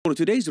For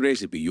today's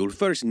recipe, you'll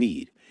first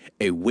need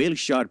a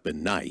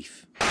well-sharpened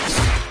knife,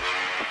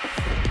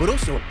 but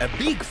also a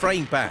big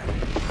frying pan.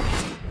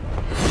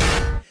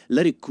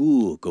 Let it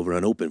cook over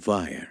an open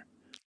fire.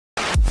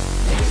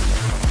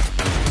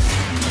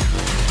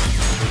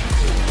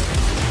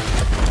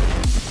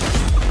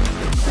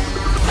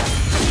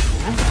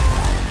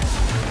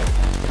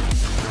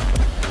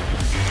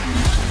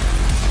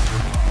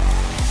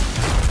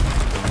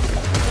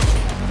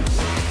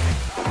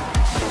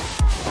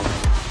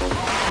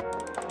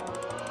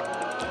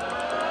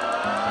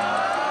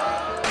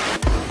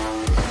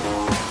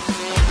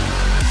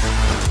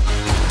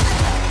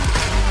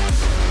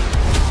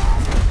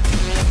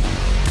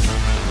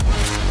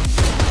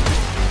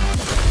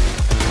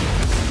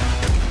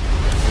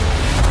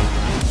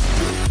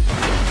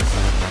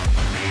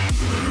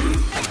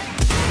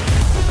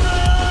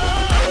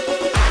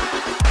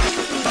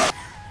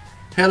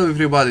 Hello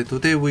everybody,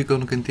 today we're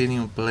gonna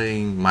continue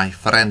playing my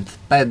friend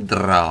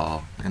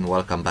Pedro, and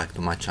welcome back to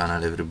my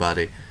channel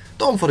everybody.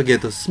 Don't forget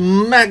to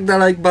smack the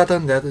like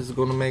button, that is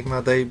gonna make my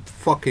day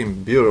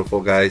fucking beautiful,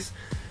 guys.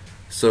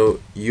 So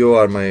you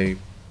are my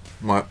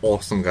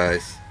awesome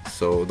guys,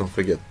 so don't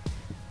forget,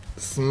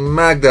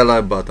 smack the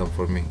like button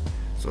for me.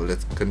 So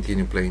let's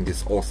continue playing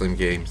these awesome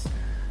games.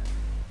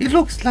 It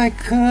looks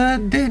like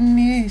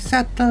Denny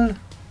settled.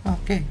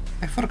 Okay,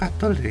 I forgot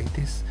to read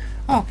this.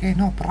 Okay,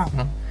 no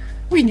problem.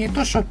 We need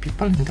to shoot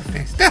people in the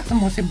face. That's the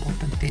most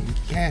important thing.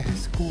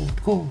 Yes, good.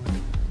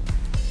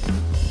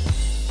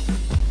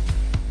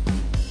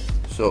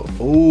 So,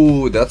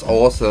 oh, that's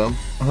awesome.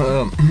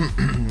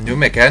 New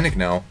mechanic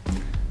now.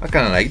 I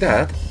kind of like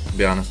that, to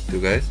be honest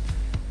with you guys.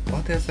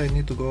 What else I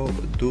need to go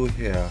do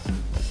here?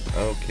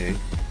 Okay.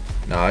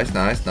 Nice.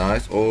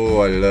 Oh,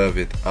 I love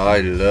it.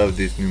 I love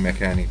this new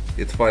mechanic.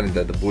 It's funny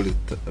that the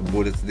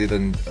bullets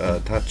didn't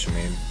touch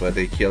me, but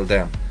they killed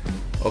them.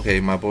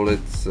 Okay, my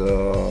bullets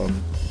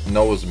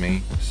knows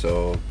me,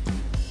 so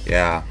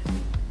yeah,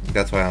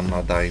 that's why I'm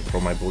not dying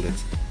from my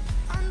bullets.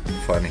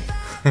 Funny.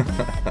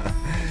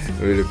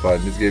 Really fun.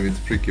 This game is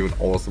freaking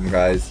awesome,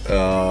 guys.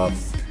 I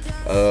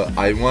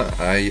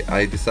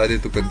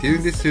decided to continue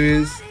this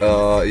series.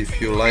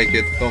 If you like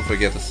it, don't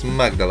forget to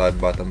smack the like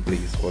button,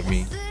 please, for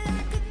me.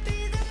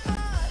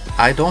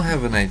 I don't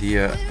have an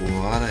idea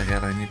what the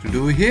hell I need to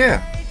do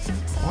here.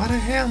 What the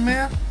hell,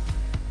 man?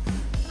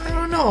 I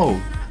don't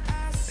know.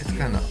 It's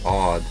kind of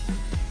odd.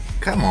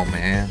 Come on,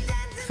 man.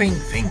 Think.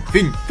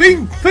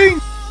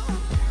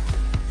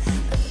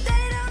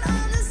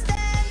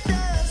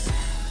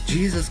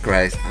 Jesus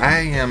Christ, I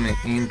am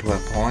into a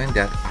point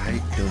that I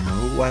don't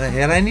know what the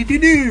hell I need to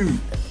do.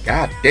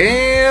 God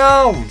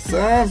damn,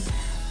 son.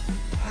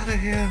 What the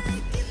hell?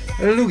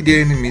 Look,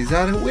 the enemies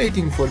are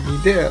waiting for me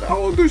there. I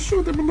want to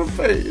shoot them in the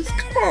face.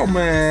 Come on,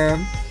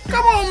 man.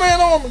 I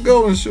want to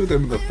go and shoot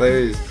them in the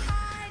face.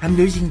 I'm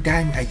losing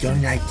time. I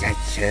don't like that,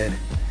 sir.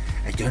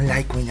 I don't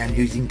like when I'm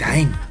losing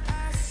time.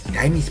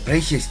 Time is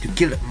precious to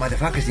kill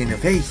motherfuckers in the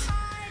face.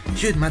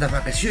 Shoot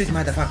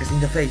motherfuckers in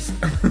the face.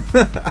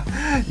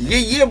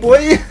 yeah,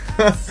 boy.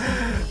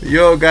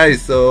 Yo,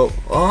 guys, so...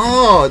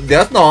 Oh,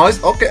 that's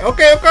nice. Okay.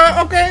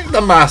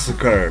 The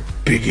massacre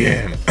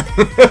begin.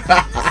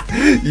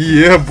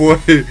 Yeah, boy.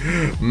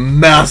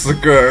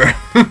 Massacre.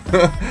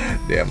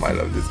 Damn, I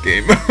love this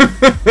game.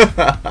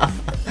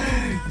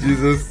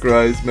 Jesus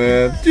Christ,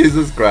 man.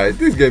 Jesus Christ.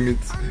 This game,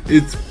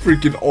 it's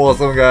freaking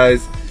awesome,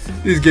 guys.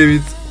 This game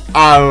is,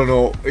 I don't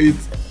know,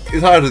 it's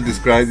hard to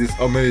describe this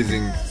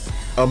amazing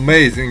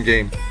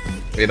game,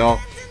 you know.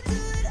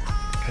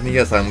 And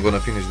yes, I'm gonna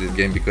finish this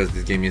game because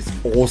this game is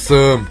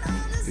awesome.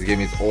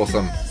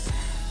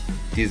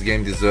 This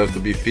game deserves to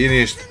be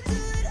finished.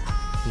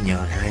 You know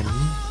what I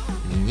mean?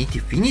 We need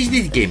to finish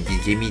this game.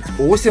 This game is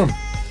awesome.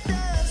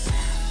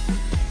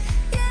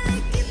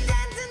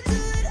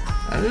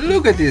 And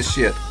look at this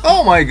shit.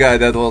 Oh my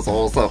god, that was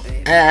awesome.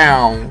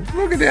 Ow,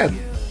 look at that.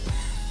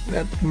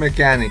 That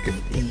mechanic.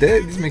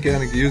 This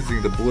mechanic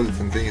using the bullets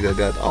and things like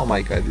that. Oh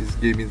my god, this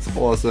game is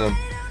awesome.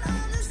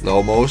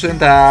 Slow motion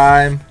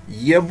time.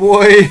 Yeah,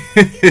 boy.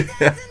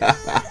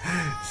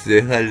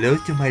 Say hello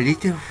to my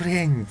little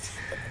friends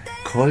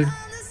called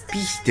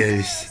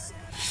pistols.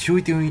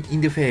 Shoot them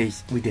in the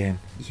face with them.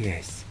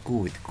 Yes,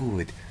 good.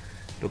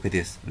 Look at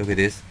this.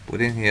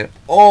 Put in here.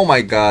 Oh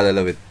my god, I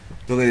love it.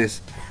 Look at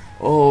this.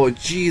 Oh,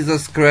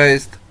 Jesus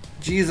Christ,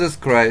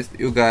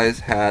 you guys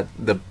had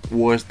the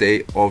worst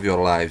day of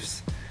your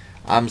lives.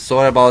 I'm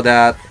sorry about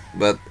that,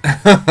 but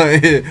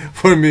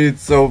for me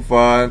it's so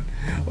fun.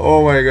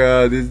 Oh my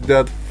god, it's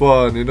that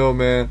fun, you know,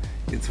 man.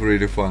 It's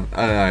really fun,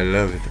 and I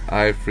love it.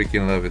 I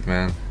freaking love it,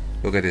 man.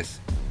 Look at this.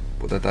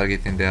 Put the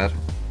target in there.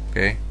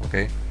 Okay.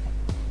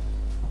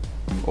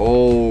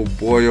 Oh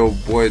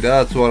boy,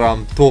 that's what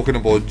I'm talking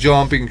about.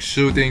 Jumping,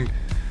 shooting.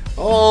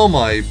 Oh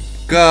my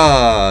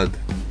god,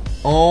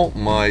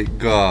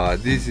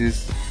 this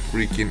is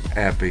freaking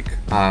epic.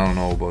 I don't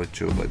know about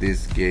you, but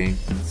this game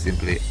is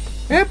simply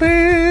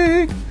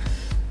epic.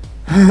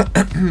 I'm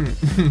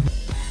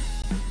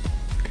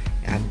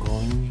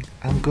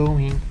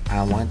going.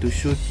 I want to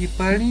shoot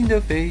people in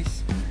the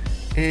face.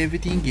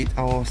 Everything is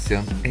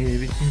awesome.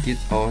 Everything is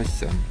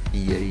awesome.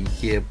 Yeah,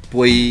 yeah,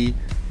 boy.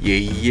 Yeah,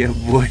 yeah,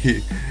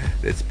 boy.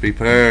 Let's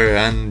prepare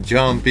and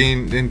jump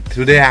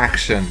into the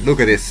action. Look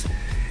at this.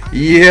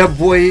 Yeah,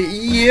 boy.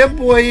 Yeah,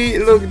 boy.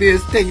 Look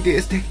this. Take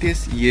this. Take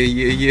this. Yeah,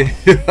 yeah,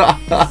 yeah.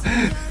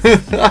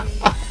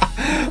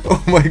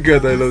 Oh my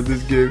god, I love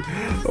this game.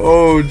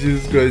 Oh,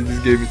 Jesus Christ, this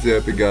game is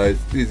epic, guys.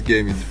 This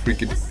game is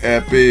freaking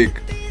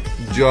epic.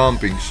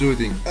 Jumping,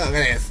 shooting. Look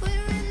at this.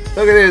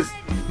 Look at this.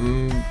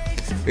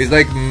 It's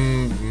like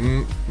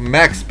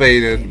Max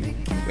Payne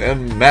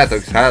and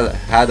Maddox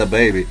had a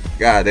baby.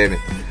 God damn it.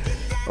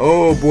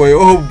 Oh boy,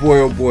 oh boy,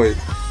 oh boy.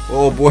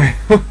 Oh boy.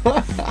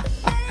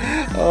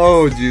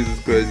 Oh Jesus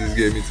Christ, this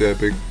game is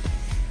epic.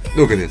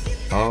 Look at this.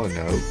 Oh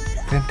no.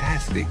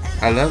 Fantastic.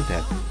 I love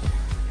that.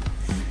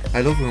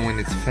 I love it when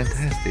it's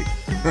fantastic.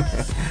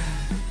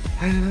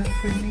 I love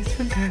when it's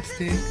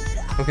fantastic.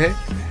 Okay?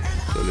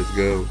 So let's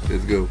go.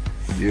 Let's go.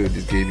 Dude,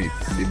 this game is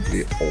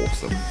simply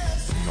awesome.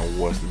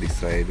 No words to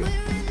describe it.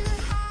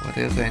 What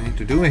else I need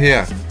to do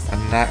here?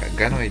 I'm not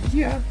got no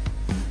idea.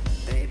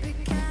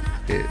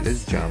 Okay,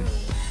 let's jump.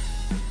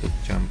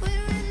 Let's jump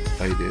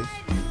like this.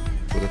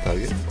 For the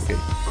target. Okay.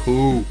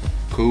 Cool.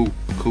 Cool.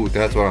 Cool.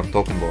 That's what I'm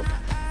talking about.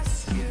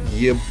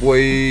 Yeah,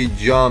 boy.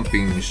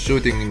 Jumping.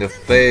 Shooting in the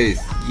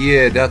face.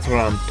 Yeah, that's what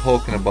I'm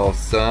talking about,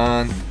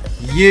 son.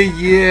 Yeah,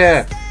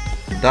 yeah.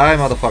 Die,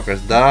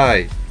 motherfuckers.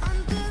 Die.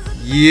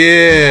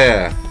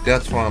 Yeah.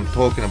 That's what I'm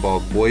talking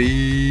about, boy.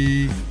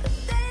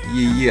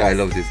 Yeah, yeah, I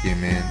love this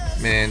game, man.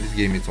 Man, this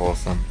game is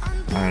awesome.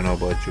 I don't know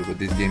about you, but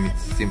this game is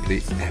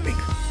simply epic.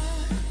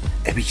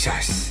 Epic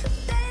sauce.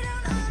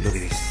 Look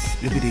at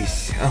this. Look at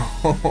this.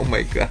 Oh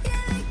my god.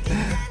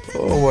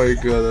 Oh my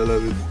god, I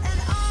love it.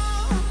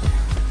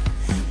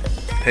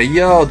 Hey,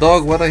 yo,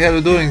 dog, what the hell are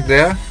you doing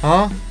there?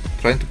 Huh?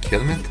 Trying to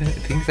kill me?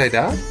 Things like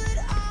that?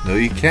 No,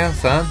 you can't,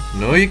 son.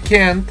 No, you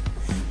can't.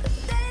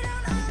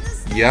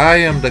 Yeah, I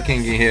am the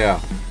king in here.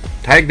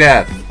 Take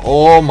that.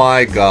 Oh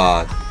my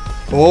god.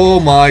 Oh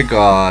my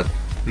god.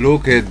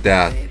 Look at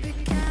that.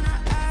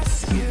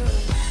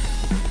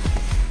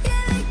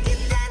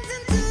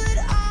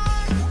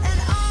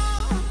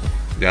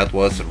 That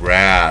was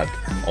rad.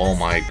 Oh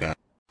my god.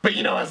 But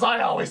you know, as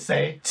I always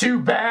say, too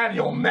bad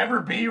you'll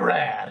never be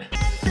rad.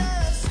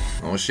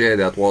 Oh shit,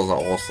 that was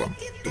awesome.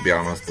 To be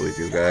honest with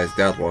you guys,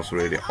 that was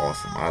really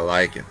awesome. I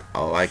like it.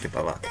 I like it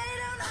a lot.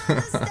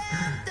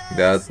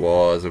 That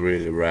was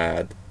really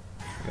rad.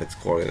 Let's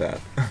call it that.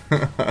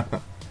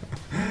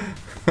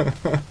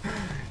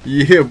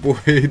 Yeah,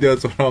 boy,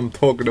 that's what I'm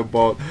talking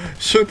about.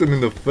 Shoot him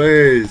in the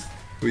face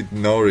with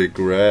no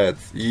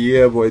regrets.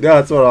 Yeah, boy,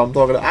 that's what I'm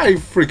talking about. I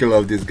freaking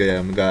love this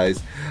game,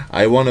 guys.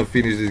 I want to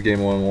finish this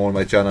game on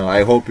my channel.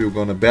 I hope you're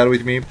gonna bear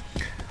with me.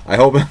 I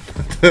hope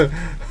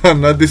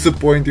I'm not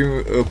disappoint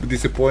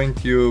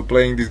you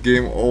playing this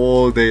game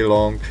all day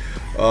long.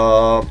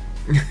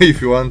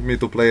 If you want me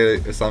to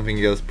play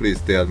something else, please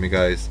tell me,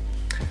 guys.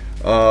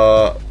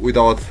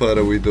 Without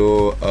further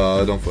ado,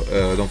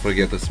 don't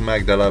forget to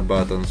smack the like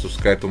button,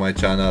 subscribe to my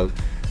channel,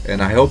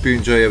 and I hope you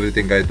enjoy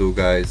everything I do,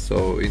 guys.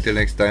 So until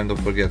next time,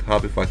 don't forget,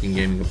 happy fucking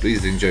gaming.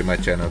 Please enjoy my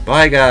channel.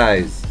 Bye,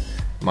 guys.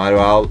 Mario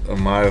out.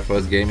 Mario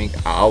First Gaming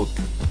out.